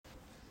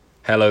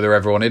Hello there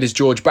everyone, it is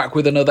George back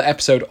with another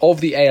episode of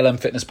the ALM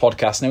Fitness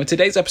Podcast. Now in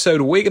today's episode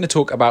we're going to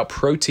talk about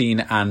protein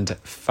and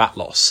fat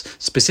loss.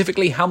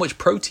 Specifically, how much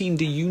protein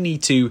do you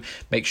need to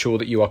make sure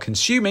that you are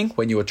consuming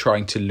when you are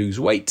trying to lose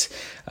weight?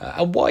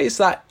 And why is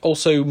that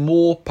also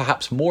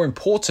perhaps more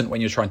important when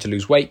you're trying to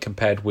lose weight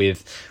compared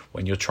with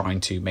when you're trying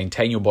to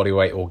maintain your body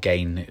weight or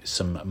gain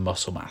some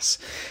muscle mass?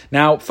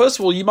 Now, first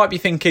of all, you might be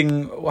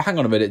thinking, well, hang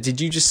on a minute, did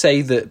you just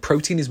say that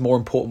protein is more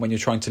important when you're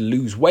trying to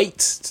lose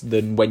weight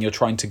than when you're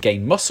trying to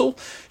gain muscle?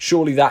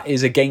 Surely that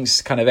is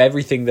against kind of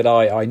everything that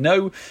I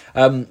know.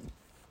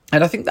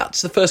 And I think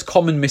that's the first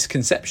common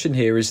misconception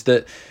here, is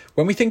that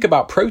when we think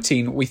about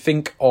protein, we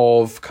think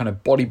of kind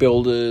of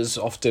bodybuilders.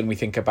 Often we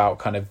think about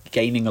kind of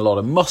gaining a lot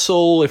of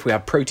muscle. If we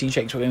have protein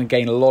shakes, we're going to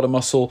gain a lot of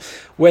muscle.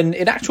 When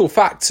in actual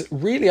fact,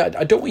 really,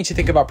 I don't want you to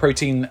think about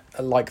protein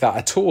like that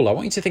at all. I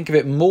want you to think of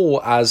it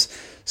more as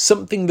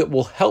something that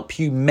will help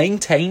you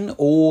maintain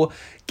or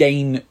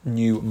gain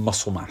new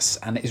muscle mass.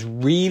 And it is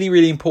really,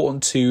 really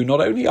important to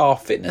not only our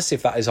fitness,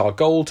 if that is our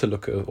goal, to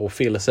look or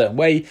feel a certain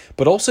way,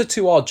 but also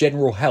to our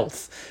general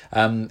health.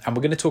 And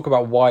we're going to talk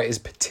about why it is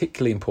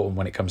particularly important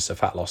when it comes to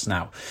fat loss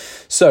now.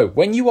 So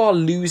when you are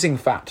losing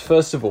fat,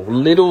 first of all,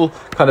 little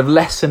kind of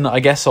lesson, I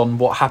guess, on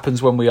what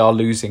happens when we are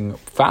losing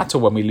fat, or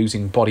when we're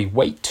losing body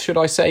weight, should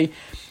I say.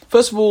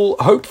 First of all,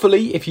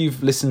 hopefully, if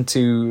you've listened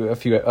to a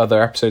few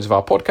other episodes of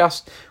our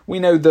podcast, we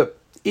know that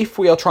if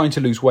we are trying to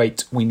lose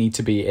weight, we need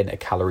to be in a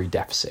calorie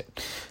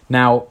deficit.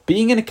 Now,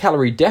 being in a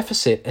calorie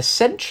deficit,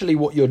 essentially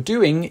what you're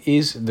doing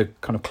is, the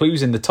kind of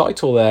clues in the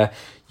title there,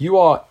 you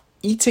are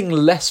eating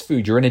less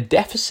food. You're in a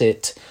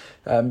deficit.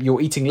 You're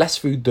eating less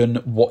food than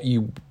what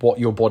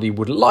your body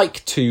would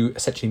like to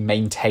essentially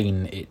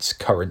maintain its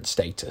current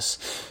status.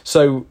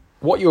 So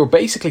what you're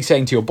basically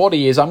saying to your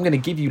body is, I'm going to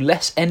give you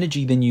less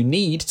energy than you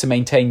need to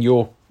maintain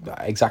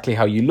exactly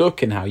how you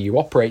look and how you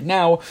operate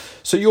now.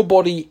 So your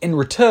body in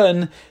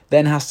return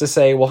then has to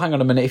say, well, hang on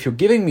a minute, if you're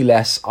giving me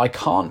less, I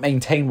can't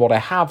maintain what I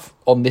have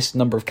on this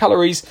number of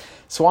calories.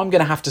 So I'm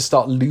going to have to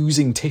start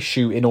losing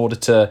tissue in order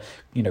to,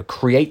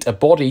 create a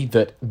body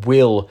that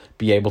will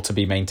be able to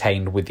be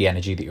maintained with the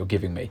energy that you're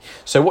giving me.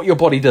 So what your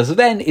body does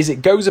then is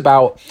it goes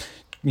about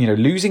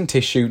losing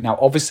tissue. Now,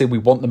 obviously, we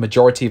want the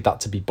majority of that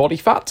to be body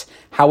fat.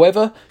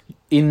 However,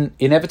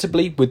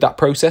 inevitably, with that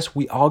process,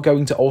 we are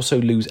going to also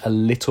lose a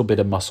little bit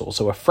of muscle.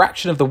 So a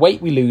fraction of the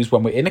weight we lose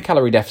when we're in a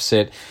calorie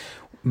deficit,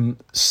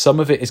 some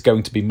of it is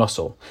going to be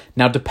muscle.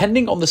 Now,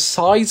 depending on the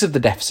size of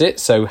the deficit,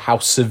 so how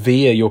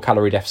severe your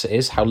calorie deficit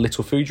is, how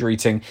little food you're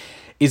eating,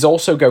 is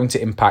also going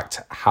to impact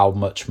how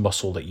much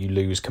muscle that you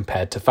lose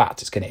compared to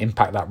fat. It's going to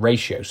impact that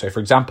ratio. So for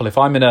example, if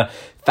I'm in a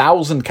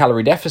 1,000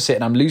 calorie deficit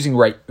and I'm losing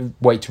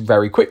weight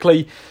very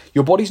quickly,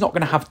 your body's not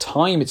going to have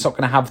time. It's not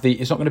going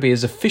to be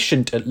as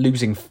efficient at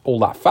losing all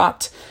that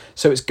fat.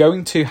 So it's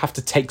going to have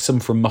to take some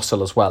from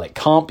muscle as well. It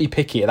can't be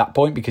picky at that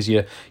point because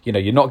you're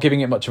not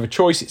giving it much of a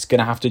choice. It's going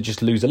to have to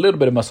just lose a little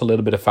bit of muscle, a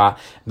little bit of fat,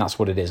 and that's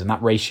what it is. And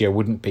that ratio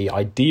wouldn't be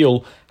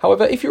ideal.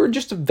 However, if you're in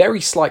just a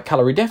very slight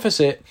calorie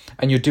deficit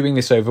and you're doing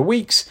this over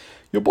weeks,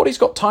 your body's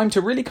got time to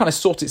really kind of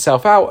sort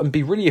itself out and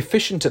be really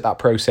efficient at that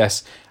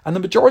process. And the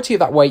majority of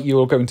that weight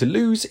you're going to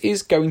lose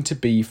is going to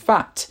be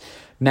fat.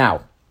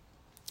 Now,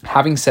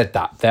 having said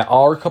that, there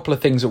are a couple of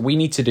things that we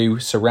need to do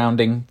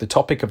surrounding the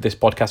topic of this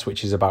podcast,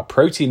 which is about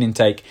protein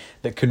intake,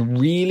 that can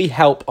really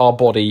help our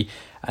body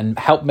and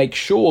help make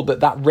sure that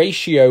that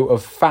ratio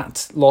of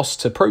fat loss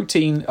to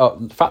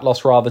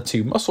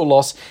muscle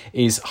loss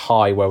is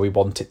high where we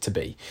want it to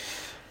be.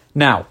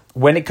 Now,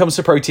 when it comes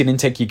to protein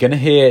intake, you're going to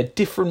hear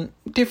different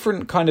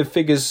kind of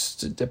figures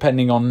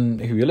depending on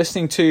who you're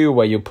listening to,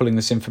 where you're pulling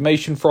this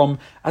information from.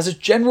 As a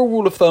general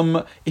rule of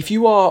thumb, if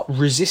you are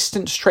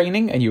resistance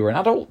training and you're an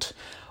adult,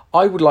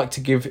 I would like to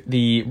give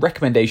the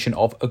recommendation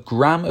of 1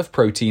 gram of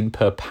protein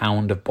per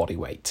pound of body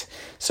weight.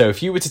 So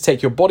if you were to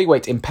take your body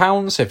weight in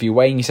pounds, so if you're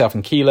weighing yourself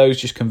in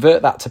kilos, just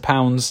convert that to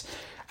pounds,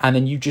 and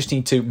then you just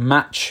need to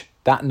match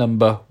that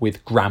number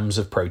with grams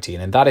of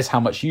protein. And that is how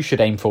much you should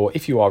aim for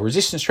if you are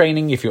resistance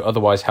training, if you're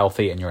otherwise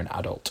healthy and you're an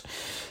adult.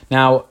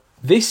 Now,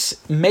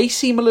 this may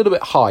seem a little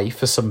bit high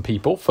for some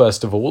people,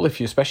 first of all,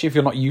 especially if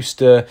you're not used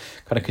to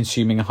kind of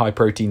consuming a high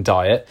protein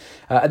diet.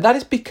 And that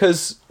is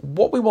because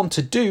what we want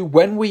to do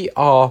when we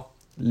are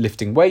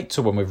lifting weights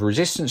or when we're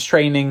resistance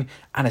training,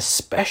 and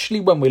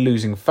especially when we're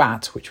losing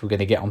fat, which we're going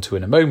to get onto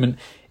in a moment,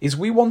 is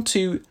we want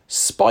to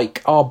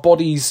spike our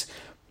body's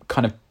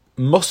kind of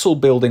muscle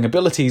building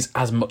abilities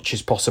as much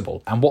as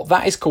possible. And what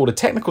that is called, a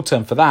technical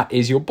term for that,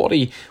 is your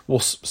body will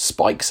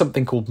spike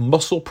something called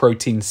muscle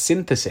protein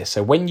synthesis.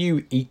 So when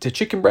you eat a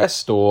chicken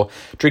breast or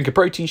drink a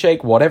protein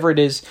shake, whatever it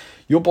is,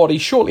 your body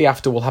shortly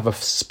after will have a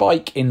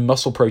spike in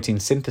muscle protein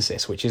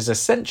synthesis, which is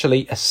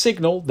essentially a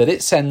signal that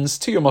it sends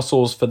to your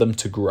muscles for them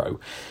to grow.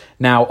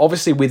 Now,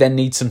 obviously, we then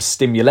need some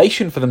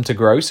stimulation for them to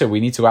grow. So we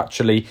need to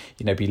actually,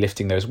 be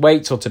lifting those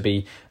weights or to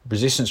be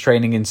resistance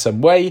training in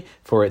some way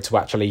for it to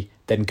actually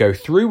then go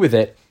through with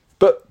it.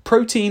 But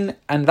protein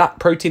and that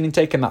protein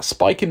intake and that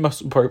spike in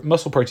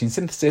muscle protein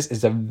synthesis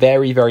is a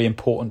very, very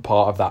important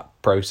part of that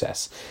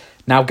process.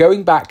 Now,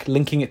 going back,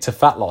 linking it to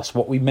fat loss,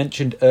 what we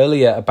mentioned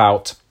earlier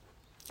about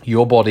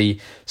your body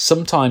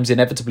sometimes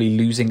inevitably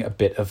losing a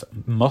bit of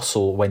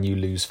muscle when you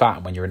lose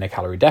fat, when you're in a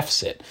calorie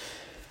deficit.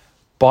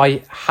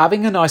 By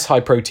having a nice high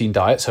protein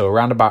diet, so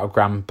around about 1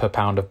 gram per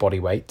pound of body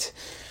weight,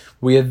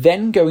 we are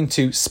then going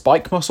to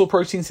spike muscle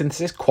protein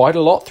synthesis quite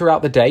a lot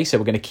throughout the day. So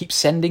we're going to keep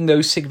sending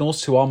those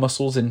signals to our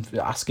muscles and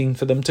asking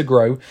for them to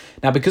grow.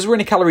 Now, because we're in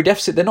a calorie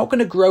deficit, they're not going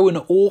to grow an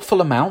awful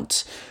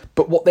amount,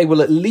 but what they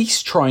will at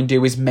least try and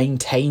do is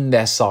maintain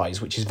their size,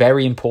 which is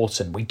very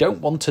important. We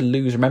don't want to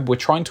lose. Remember, we're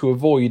trying to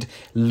avoid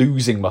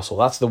losing muscle.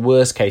 That's the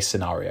worst case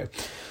scenario.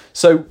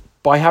 So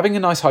by having a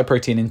nice high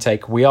protein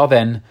intake, we are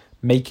then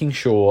making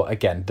sure,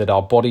 again, that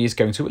our body is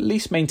going to at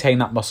least maintain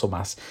that muscle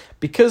mass.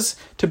 Because,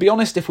 to be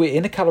honest, if we're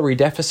in a calorie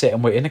deficit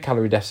and we're in a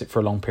calorie deficit for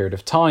a long period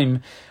of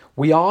time,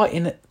 we are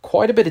in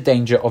quite a bit of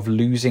danger of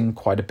losing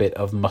quite a bit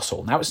of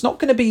muscle. Now, it's not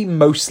going to be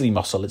mostly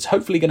muscle. It's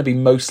hopefully going to be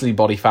mostly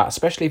body fat,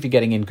 especially if you're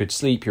getting in good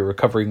sleep, you're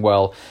recovering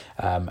well,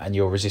 and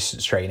you're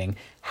resistance training.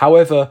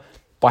 However,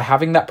 by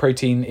having that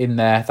protein in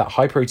there, that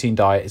high protein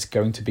diet is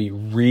going to be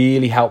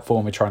really helpful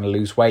when we're trying to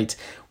lose weight.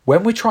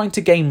 When we're trying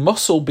to gain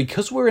muscle,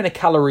 because we're in a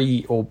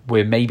calorie, or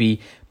we're maybe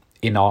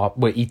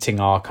we're eating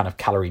our kind of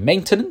calorie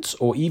maintenance,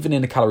 or even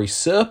in a calorie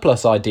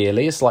surplus,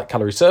 ideally, a slight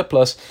calorie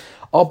surplus,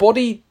 our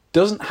body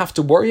doesn't have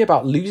to worry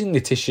about losing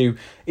the tissue.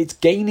 It's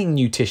gaining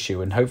new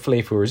tissue. And hopefully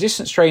if we're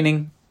resistance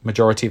training,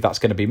 majority of that's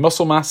going to be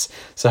muscle mass.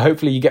 So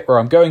hopefully you get where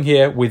I'm going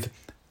here with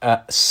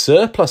a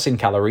surplus in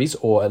calories,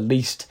 or at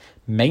least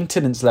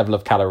maintenance level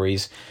of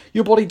calories.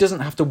 Your body doesn't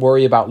have to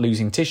worry about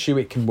losing tissue.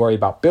 It can worry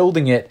about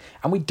building it,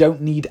 and we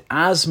don't need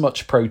as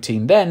much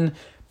protein then,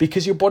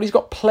 because your body's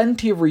got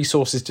plenty of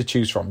resources to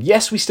choose from.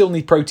 Yes, we still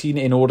need protein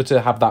in order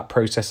to have that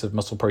process of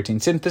muscle protein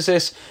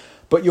synthesis,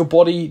 but your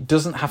body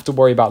doesn't have to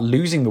worry about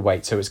losing the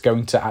weight, so it's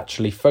going to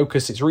actually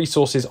focus its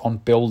resources on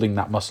building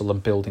that muscle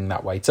and building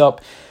that weight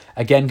up.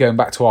 Again, going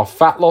back to our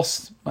fat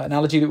loss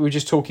analogy that we were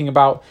just talking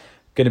about,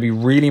 going to be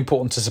really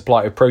important to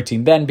supply it with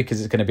protein then, because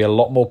it's going to be a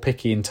lot more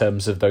picky in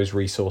terms of those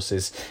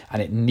resources,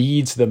 and it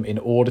needs them in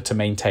order to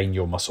maintain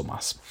your muscle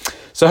mass.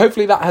 So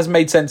hopefully that has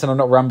made sense, and I've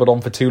not rambled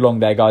on for too long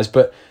there, guys,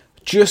 but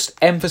just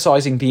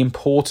emphasizing the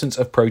importance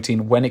of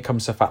protein when it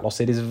comes to fat loss.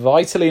 It is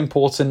vitally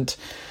important,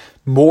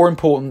 more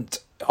important,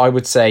 I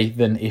would say,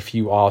 than if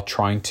you are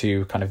trying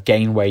to kind of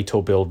gain weight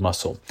or build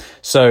muscle.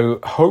 So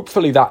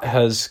hopefully that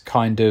has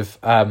kind of,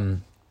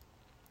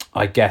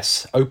 I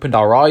guess, opened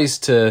our eyes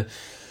to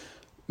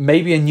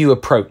maybe a new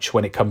approach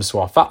when it comes to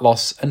our fat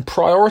loss and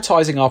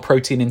prioritizing our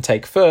protein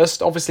intake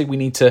first. Obviously, we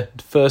need to,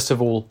 first of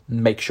all,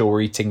 make sure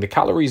we're eating the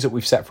calories that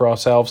we've set for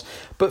ourselves.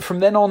 But from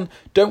then on,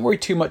 don't worry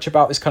too much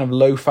about this kind of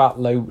low fat,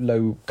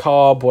 low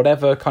carb,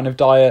 whatever kind of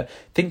diet.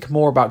 Think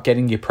more about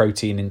getting your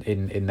protein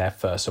in there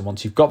first. And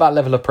once you've got that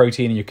level of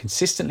protein and you're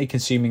consistently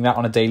consuming that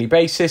on a daily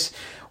basis,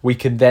 we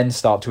can then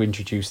start to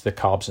introduce the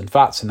carbs and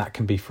fats. And that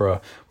can be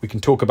we can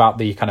talk about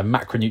the kind of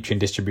macronutrient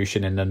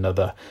distribution in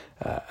another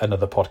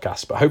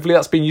podcast. But hopefully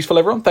that's been useful,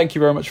 everyone. Thank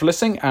you very much for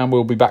listening, and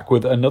we'll be back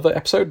with another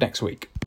episode next week.